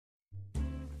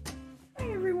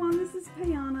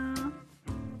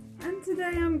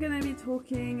Today I'm going to be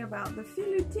talking about the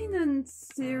Filouttinen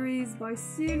series by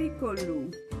Siri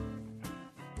Kolu.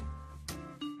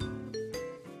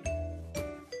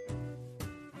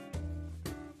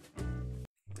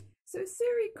 So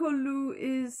Siri Kolu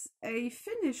is a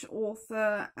Finnish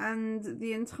author, and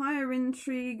the entire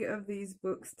intrigue of these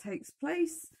books takes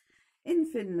place in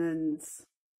Finland.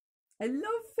 I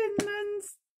love Finland!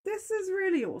 This is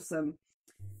really awesome.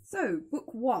 So,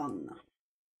 book 1.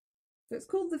 So it's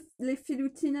called the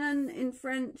Filouttinen in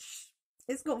French.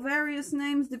 It's got various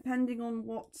names depending on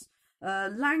what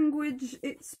language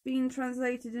it's been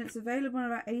translated in. It's available in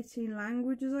about 18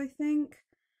 languages, I think,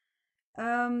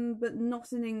 but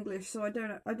not in English. So I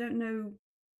don't know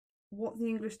what the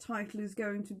English title is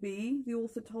going to be. The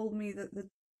author told me that the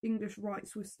English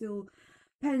rights were still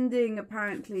pending,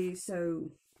 apparently.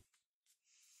 So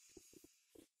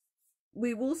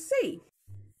we will see.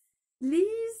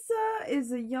 Liisa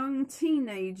is a young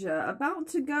teenager about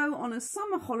to go on a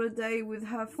summer holiday with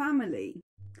her family.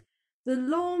 The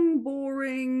long,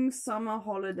 boring summer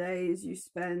holidays you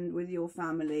spend with your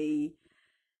family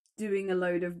doing a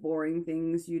load of boring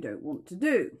things you don't want to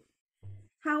do.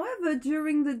 However,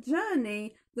 during the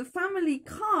journey, the family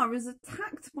car is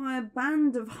attacked by a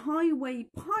band of highway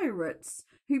pirates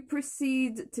who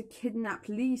proceed to kidnap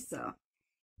Liisa.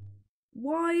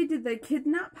 Why did they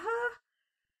kidnap her?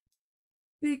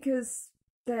 Because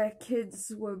their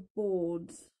kids were bored.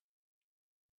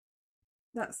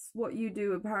 That's what you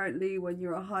do apparently when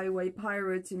you're a highway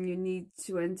pirate and you need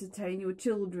to entertain your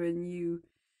children. You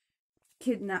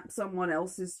kidnap someone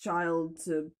else's child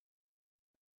to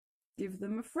give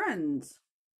them a friend.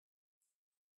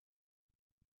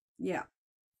 Yeah.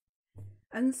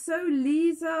 And so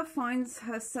Liisa finds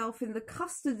herself in the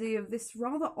custody of this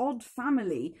rather odd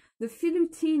family, the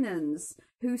Filouttinens,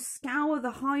 who scour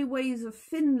the highways of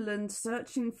Finland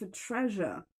searching for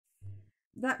treasure.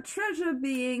 That treasure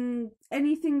being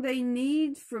anything they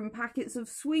need, from packets of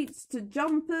sweets to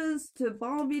jumpers to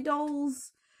Barbie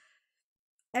dolls.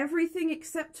 Everything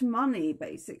except money,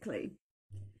 basically.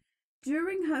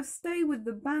 During her stay with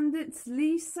the bandits,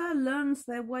 Liisa learns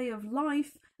their way of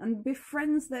life and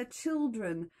befriends their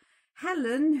children.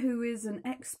 Helen, who is an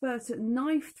expert at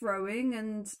knife throwing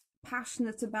and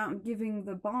passionate about giving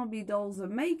the Barbie dolls a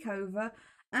makeover,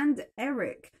 and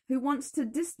Eric, who wants to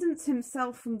distance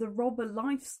himself from the robber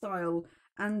lifestyle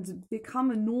and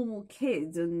become a normal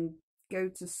kid and go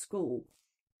to school.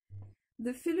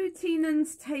 The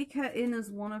Filouttinens take her in as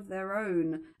one of their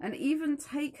own, and even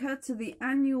take her to the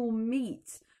annual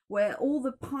meet where all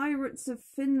the pirates of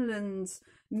Finland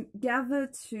gather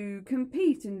to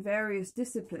compete in various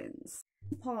disciplines.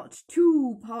 Part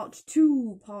 2, Part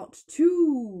 2, Part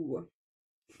 2.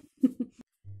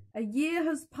 A year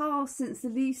has passed since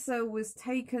Liisa was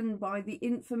taken by the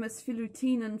infamous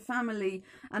Filouttinen family,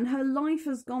 and her life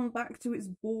has gone back to its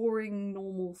boring,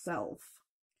 normal self.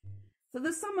 For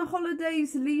the summer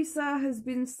holidays, Liisa has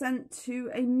been sent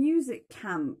to a music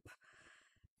camp,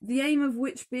 the aim of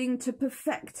which being to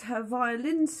perfect her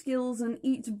violin skills and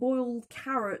eat boiled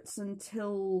carrots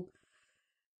until,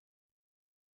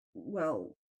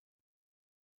 well,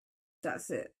 that's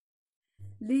it.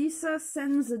 Liisa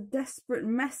sends a desperate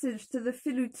message to the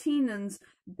Filouttinens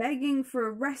begging for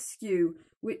a rescue,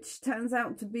 which turns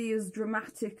out to be as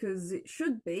dramatic as it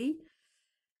should be.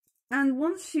 And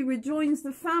once she rejoins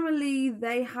the family,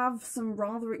 they have some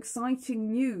rather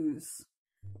exciting news.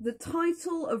 The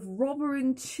title of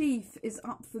Robber-in-Chief is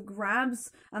up for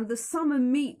grabs, and the summer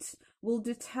meet will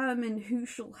determine who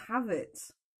shall have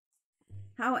it.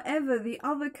 However, the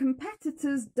other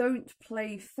competitors don't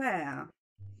play fair.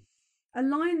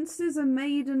 Alliances are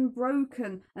made and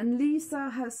broken, and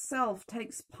Liisa herself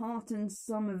takes part in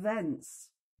some events.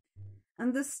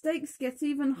 And the stakes get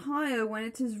even higher when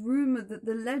it is rumoured that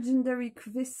the legendary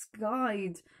Quiz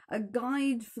Guide, a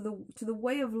guide to the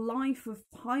way of life of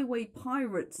highway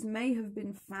pirates, may have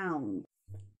been found.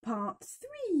 Part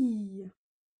 3.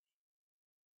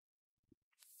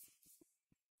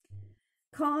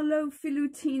 Carlo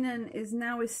Filouttinen is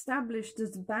now established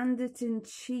as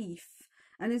bandit-in-chief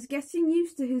and is getting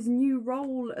used to his new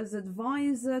role as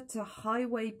advisor to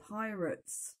highway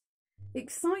pirates.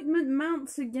 Excitement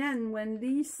mounts again when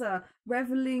Liisa,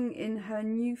 revelling in her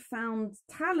newfound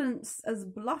talents as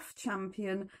bluff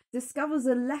champion, discovers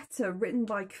a letter written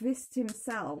by Kvist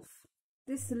himself.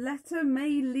 This letter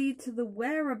may lead to the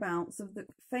whereabouts of the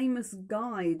famous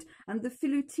guide, and the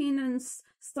Filouttinens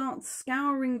start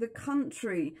scouring the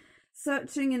country,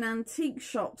 searching in antique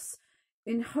shops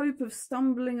in hope of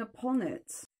stumbling upon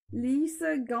it.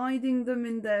 Liisa guiding them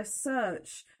in their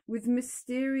search with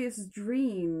mysterious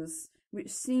dreams, which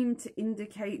seem to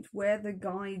indicate where the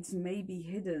guides may be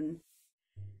hidden.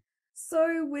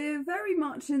 So we're very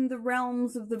much in the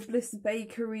realms of the Bliss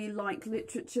Bakery-like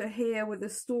literature here, with a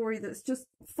story that's just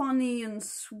funny and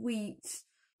sweet,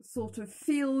 sort of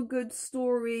feel-good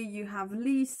story. You have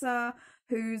Liisa,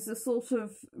 who's a sort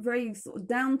of very sort of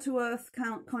down-to-earth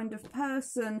kind of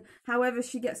person. However,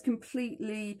 she gets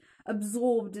completely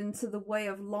absorbed into the way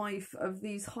of life of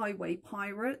these highway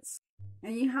pirates.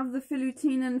 And you have the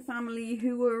Filouttinen family,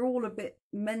 who are all a bit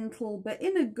mental, but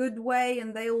in a good way,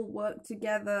 and they all work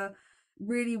together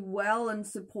really well and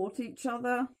support each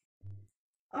other.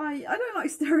 I don't like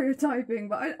stereotyping,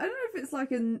 but I don't know if it's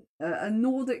like a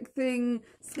Nordic thing.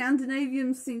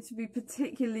 Scandinavians seem to be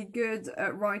particularly good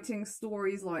at writing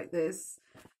stories like this,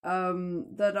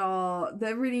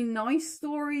 they're really nice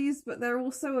stories, but they're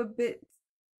also a bit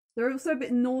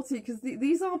naughty, because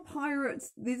these are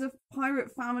pirates. These are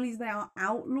pirate families. They are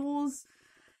outlaws,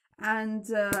 and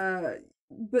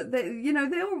but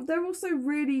they're also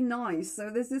really nice. So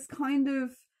there's this kind of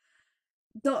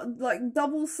like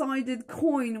double-sided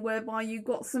coin, whereby you've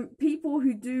got some people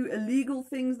who do illegal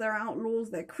things. They're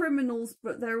outlaws, they're criminals,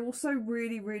 but they're also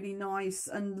really, really nice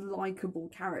and likable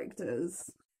characters.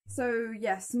 So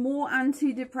yes, more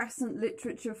antidepressant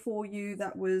literature for you.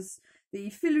 That was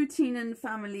The Filouttinen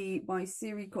Family by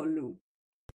Siri Kolu.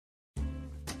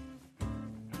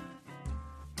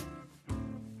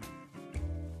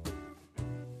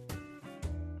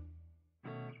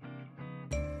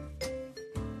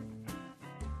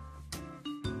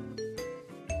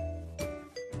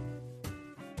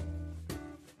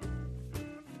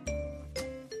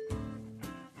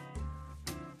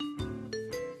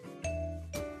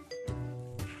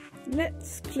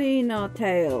 Let's clean our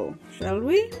tail, shall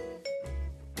we?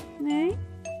 Eh?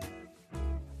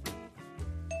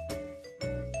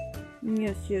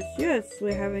 Yes,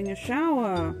 we're having a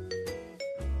shower.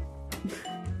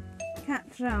 Cat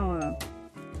shower.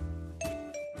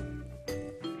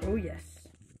 Oh yes.